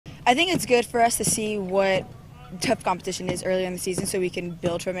I think it's good for us to see what tough competition is earlier in the season so we can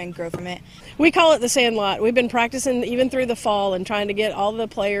build from it and grow from it. We call it the sandlot. We've been practicing even through the fall and trying to get all the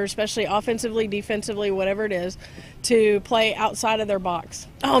players, especially offensively, defensively, whatever it is, to play outside of their box.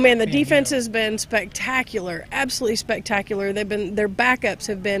 Oh man, the defense has been spectacular, absolutely spectacular. Their backups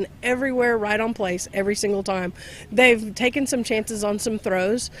have been everywhere, right on place every single time. They've taken some chances on some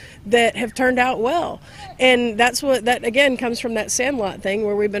throws that have turned out well, and that again comes from that sandlot thing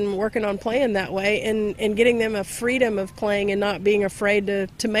where we've been working on playing that way and getting them a freedom of playing and not being afraid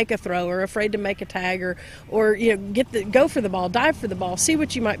to make a throw or afraid to make a tag or go for the ball, dive for the ball, see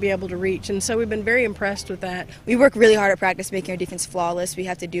what you might be able to reach. And so we've been very impressed with that. We work really hard at practice making our defense flawless. We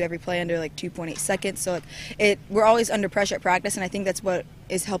have to do every play under like 2.8 seconds, so we're always under pressure at practice, and I think that's what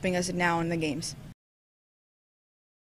is helping us now in the games.